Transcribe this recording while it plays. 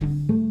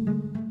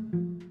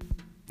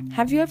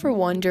Have you ever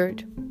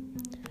wondered?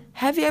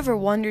 Have you ever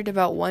wondered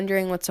about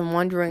wondering with some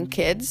wondering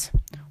kids?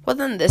 Well,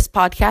 then this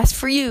podcast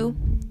for you.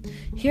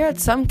 Here at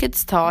Some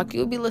Kids Talk,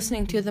 you'll be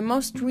listening to the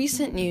most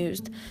recent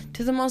news,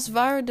 to the most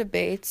viral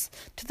debates,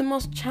 to the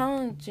most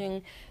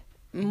challenging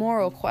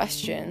moral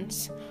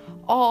questions,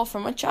 all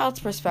from a child's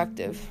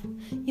perspective.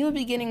 You'll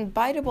be getting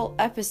biteable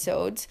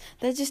episodes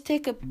that just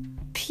take a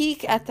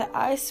peek at the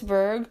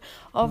iceberg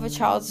of a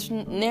child's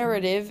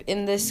narrative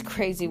in this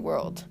crazy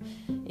world.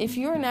 If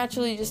you're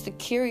naturally just a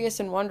curious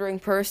and wondering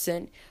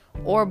person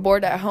or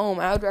bored at home,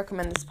 I would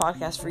recommend this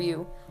podcast for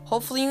you.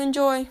 Hopefully you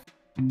enjoy.